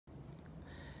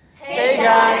Hey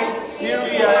guys, here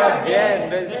we are again,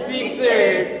 the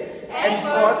Sixers, and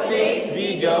for today's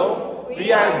video,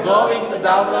 we are going to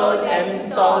download and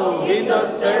install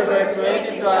Windows Server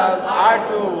 2012 R2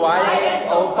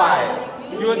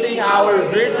 YSO5 using our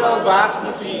VirtualBox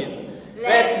machine.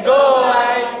 Let's go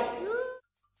guys!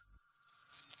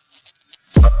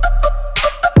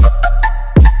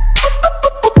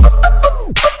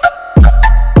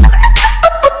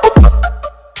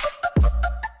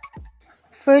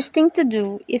 First thing to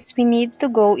do is we need to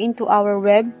go into our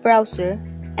web browser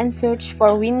and search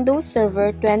for Windows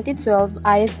Server 2012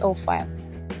 ISO file.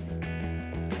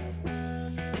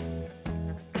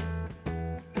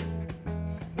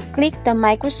 Click the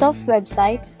Microsoft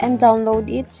website and download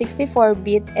its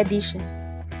 64-bit edition.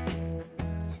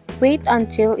 Wait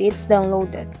until it's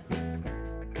downloaded.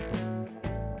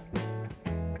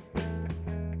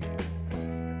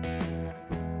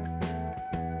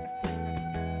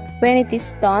 When it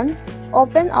is done,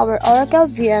 open our Oracle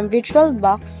VM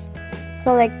VirtualBox.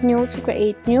 Select New to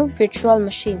create new virtual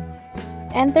machine.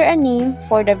 Enter a name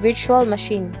for the virtual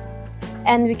machine,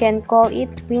 and we can call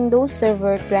it Windows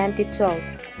Server 2012.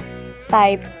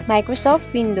 Type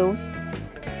Microsoft Windows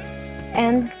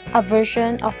and a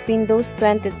version of Windows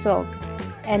 2012,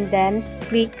 and then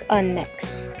click on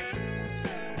Next.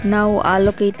 Now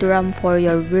allocate RAM for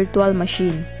your virtual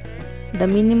machine. The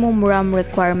minimum RAM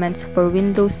requirements for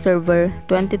Windows Server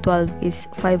 2012 is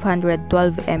 512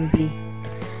 MB,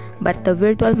 but the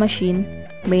virtual machine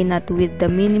may not meet the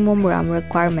minimum RAM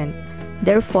requirement,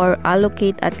 therefore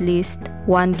allocate at least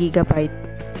 1 GB.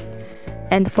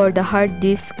 And for the hard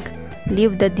disk,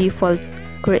 leave the default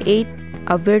Create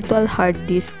a Virtual Hard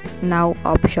Disk Now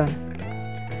option.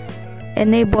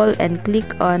 Enable and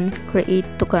click on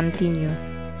Create to continue.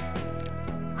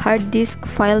 Hard disk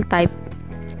file type,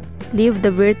 leave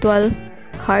the virtual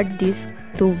hard disk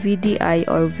to VDI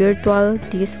or virtual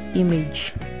disk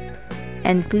image,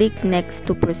 and click Next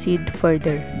to proceed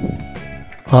further.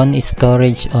 On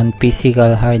storage on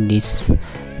physical hard disk,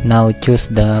 now choose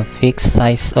the fixed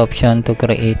size option to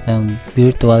create a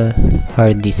virtual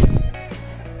hard disk,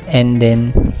 and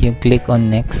then you click on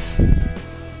Next.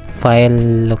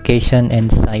 File location and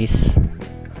size.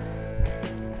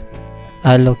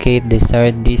 Allocate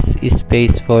desired disk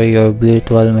space for your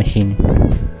virtual machine.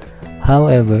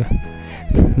 However,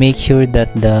 make sure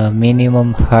that the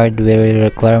minimum hardware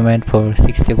requirement for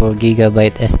 64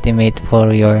 GB estimate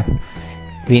for your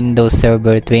Windows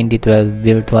Server 2012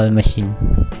 virtual machine.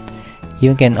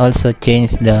 You can also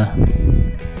change the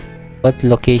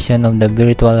location of the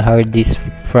virtual hard disk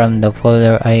from the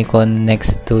folder icon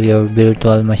next to your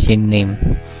virtual machine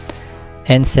name,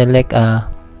 and select a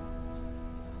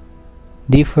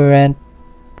different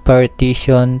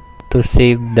partition to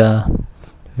save the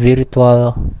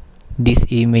virtual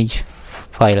disk image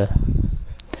file,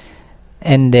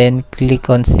 and then click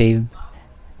on Save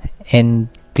and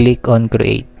click on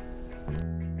Create.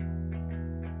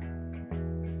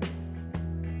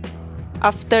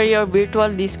 After your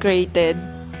virtual disk created,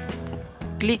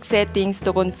 click Settings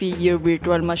to configure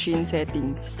virtual machine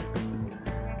settings.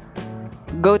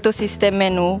 Go to System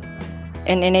menu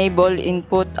and enable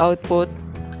Input-Output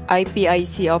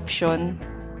IPIC option,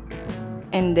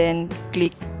 and then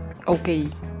click OK.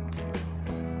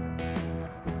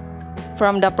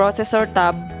 From the Processor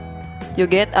tab, you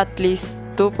get at least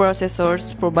 2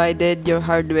 processors provided your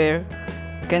hardware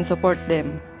can support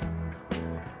them.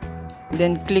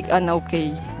 Then click on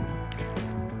OK.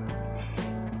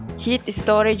 Hit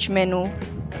Storage menu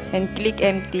and click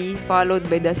Empty followed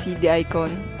by the CD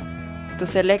icon to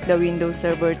select the Windows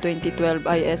Server 2012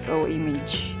 ISO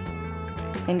image,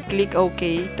 and click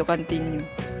OK to continue.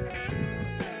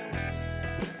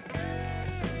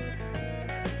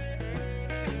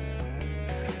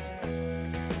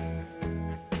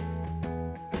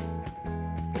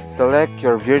 Select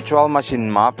your virtual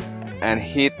machine map and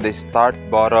hit the Start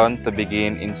button to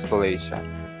begin installation.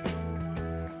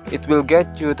 It will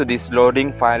get you to this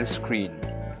loading file screen.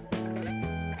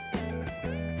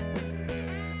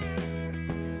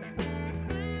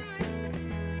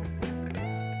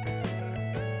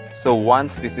 So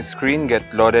once this screen gets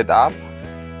loaded up,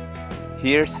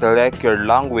 here select your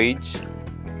language,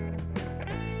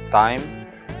 time,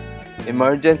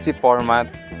 emergency format,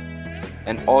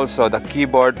 and also the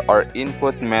keyboard or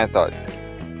input method,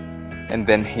 and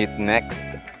then hit Next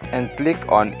and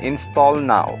click on Install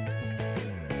Now.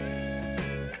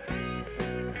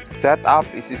 Setup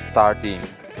is starting.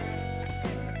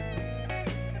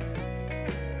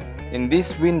 In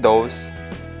this Windows,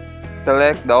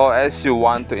 select the OS you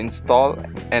want to install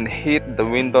and hit the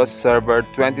Windows Server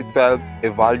 2012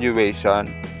 evaluation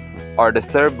or the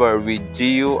server with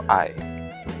GUI,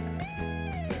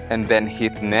 and then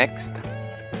hit next.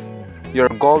 You're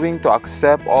going to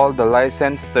accept all the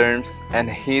license terms and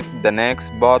hit the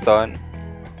next button.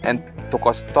 And to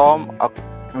custom a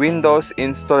Windows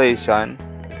installation,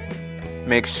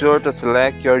 make sure to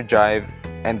select your drive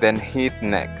and then hit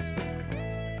next.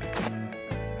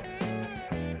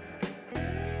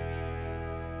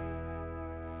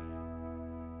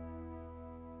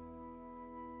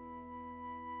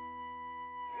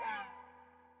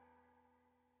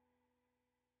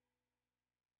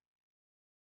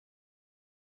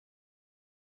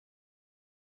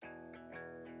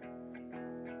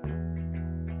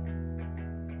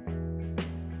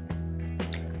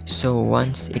 So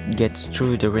once it gets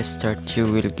through the restart,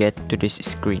 you will get to this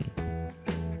screen.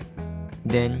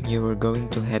 Then you are going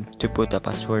to have to put a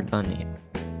password on it.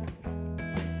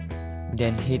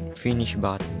 Then hit finish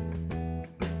button.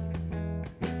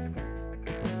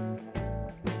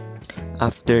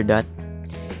 After that,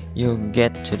 you'll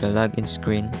get to the login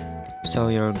screen, so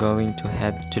you're going to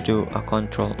have to do a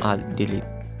Ctrl-Alt-Delete.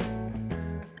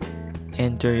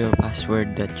 Enter your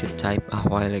password that you typed a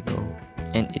while ago,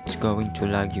 and it's going to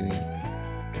log you in.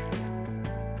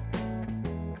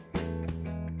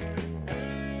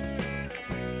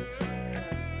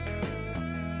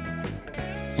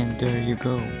 And there you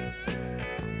go.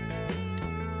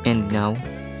 And now,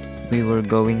 we were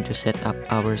going to set up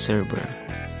our server.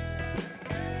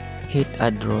 Hit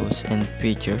add roles and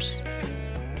features.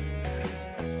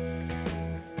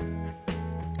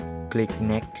 Click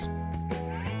next.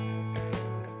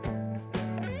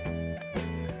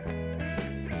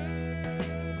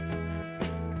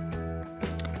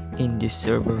 In the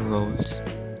server roles,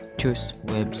 choose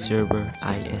Web Server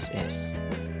ISS.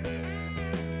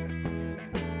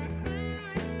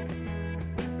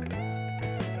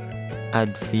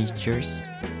 Add features.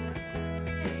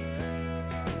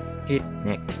 Hit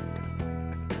next.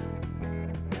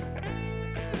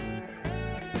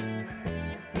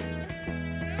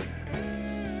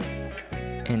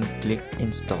 And click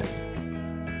install.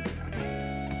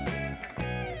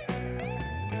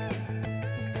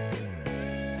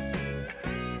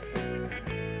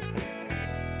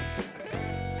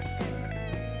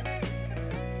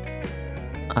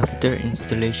 After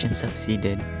installation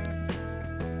succeeded,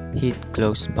 hit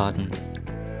close button,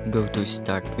 go to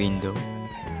start window,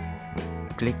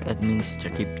 click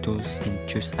administrative tools and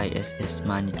choose ISS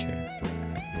manager.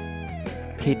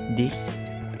 Hit disk,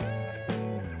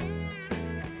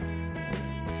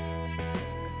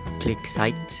 click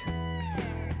sites,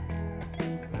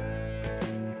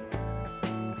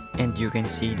 and you can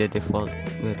see the default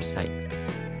website.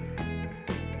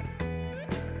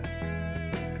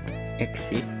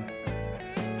 Exit.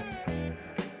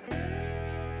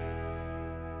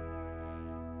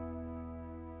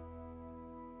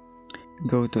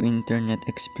 Go to Internet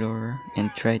Explorer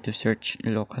and try to search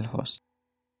localhost.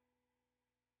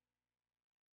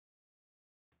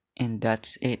 And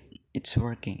that's it, it's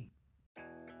working.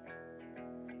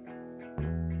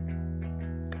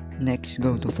 Next,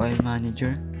 go to File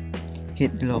Manager,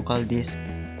 hit Local Disk,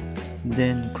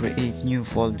 then create new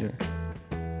folder.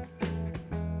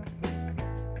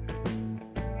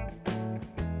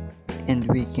 And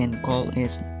we can call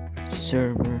it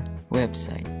Server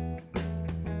Website.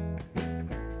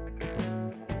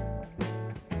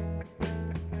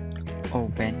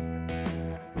 Open.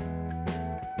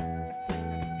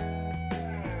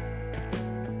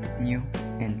 New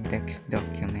and text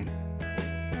document.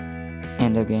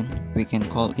 And again, we can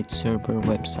call it Server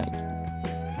Website.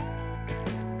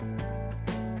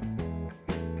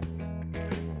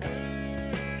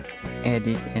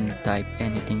 Edit and type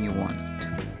anything you want.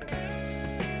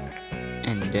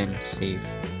 And then save.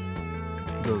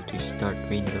 Go to Start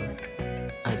window,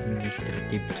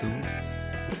 Administrative Tool,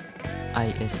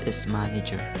 ISS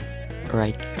Manager,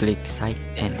 right-click Site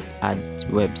and add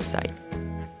Website.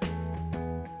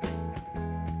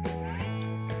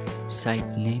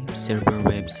 Site name Server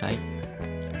Website,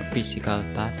 physical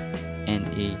path, and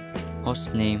a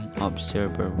host name of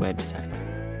Server Website.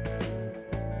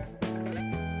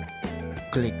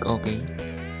 Click OK.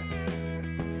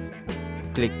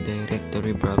 Click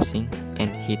Directory Browsing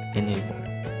and hit Enable.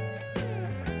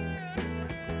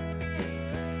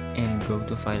 And go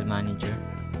to File Manager.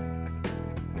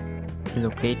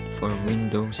 Locate for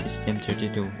Windows System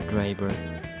 32 driver.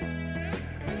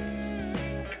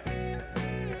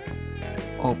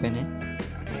 Open it.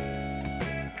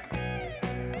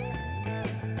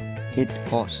 Hit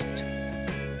Host.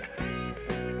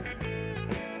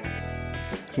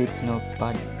 Hit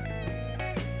Notepad.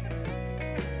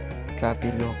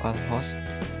 Copy localhost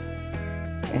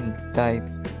and type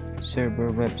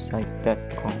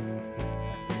serverwebsite.com.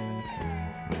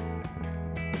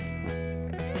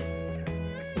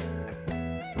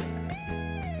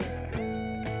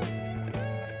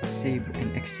 Save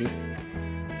and exit.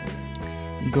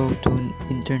 Go to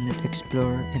Internet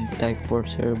Explorer and type for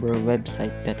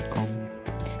serverwebsite.com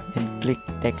and click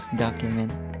text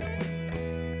document.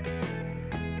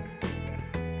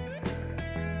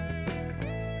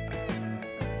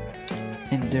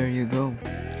 And there you go.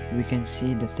 We can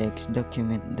see the text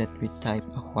document that we typed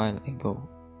a while ago.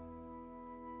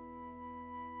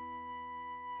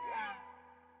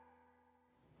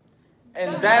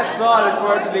 And that's all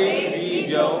for today's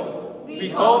video. We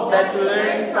hope that you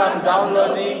learned from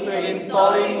downloading to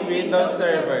installing Windows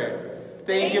Server.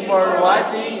 Thank you for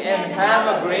watching and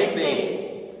have a great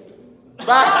day.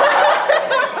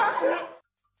 Bye!